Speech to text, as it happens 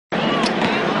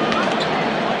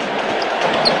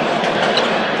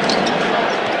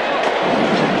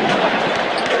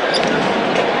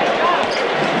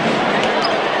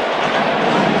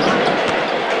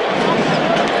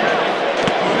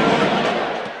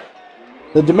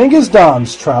The Dominguez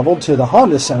Dons traveled to the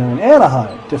Honda Center in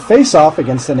Anaheim to face off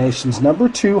against the nation's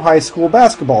 #2 high school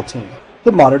basketball team,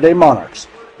 the modern-day Monarchs,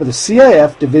 for the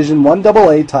CIF Division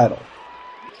I title.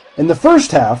 In the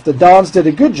first half, the Dons did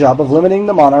a good job of limiting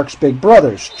the Monarchs' big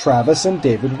brothers, Travis and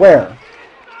David Ware.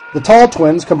 The tall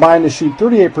twins combined to shoot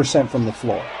 38% from the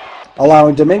floor,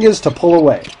 allowing Dominguez to pull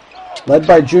away. Led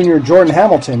by junior Jordan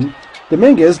Hamilton,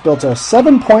 Dominguez built a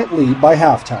 7-point lead by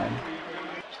halftime.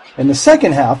 In the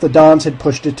second half, the Dons had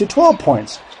pushed it to 12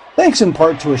 points, thanks in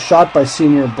part to a shot by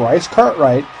senior Bryce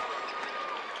Cartwright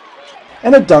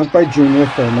and a dunk by junior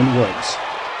Thurman Woods.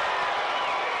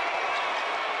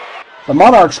 The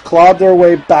Monarchs clawed their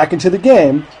way back into the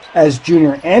game as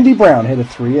junior Andy Brown hit a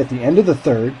three at the end of the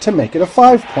third to make it a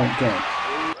 5-point game.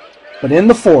 But in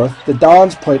the fourth, the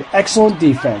Dons played excellent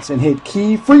defense and hit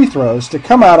key free throws to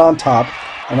come out on top,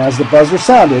 and as the buzzer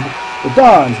sounded, the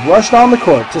Dons rushed on the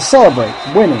court to celebrate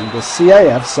winning the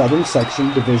CIF Southern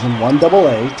Section Division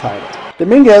I title.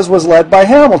 Dominguez was led by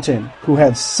Hamilton, who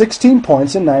had 16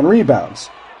 points and 9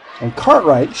 rebounds, and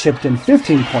Cartwright chipped in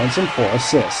 15 points and 4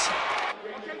 assists.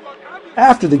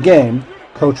 After the game,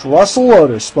 Coach Russell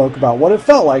Loader spoke about what it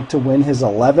felt like to win his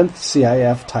 11th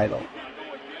CIF title.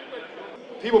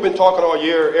 People have been talking all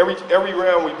year. Every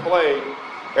round we played,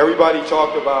 everybody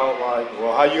talked about, like,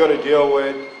 well, how you going to deal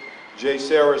with Jay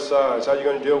Sarah's size? How you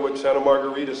going to deal with Santa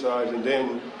Margarita size? And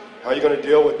then how you going to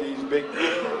deal with these big...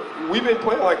 We've been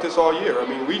playing like this all year. I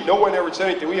mean, no one ever said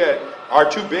anything. Our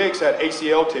two bigs had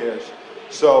ACL tears,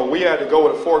 so we had to go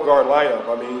with a 4-guard lineup.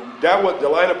 I mean, that was the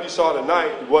lineup you saw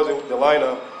tonight. It wasn't the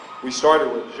lineup we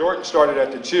started with. Jordan started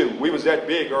at the 2. We was that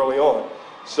big early on.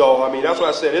 So, I mean, that's what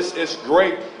I said. It's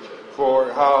great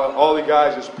for how all the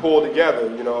guys just pulled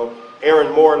together. You know,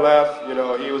 Aaron Moore left. You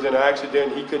know, he was in an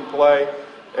accident. He couldn't play.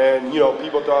 And, you know,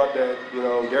 people thought that, you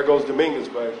know, there goes Dominguez.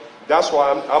 But that's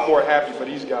why I'm more happy for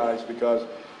these guys, because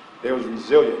they was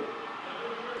resilient.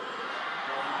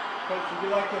 Coach, would you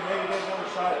like to maybe get another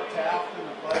shot at Taft in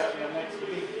the playoff next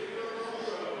week?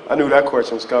 I knew that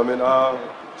question was coming.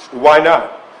 Why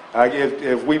not?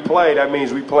 If we play, that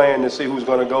means we playing to see who's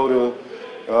going to go to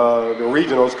the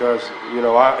regionals, because, you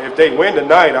know, if they win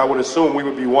tonight, I would assume we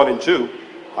would be 1 and 2.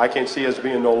 I can't see us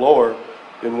being no lower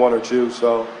than 1 or 2.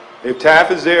 So if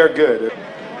Taft is there, good.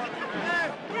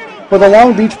 For the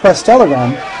Long Beach Press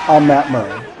Telegram, I'm Matt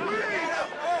Murray.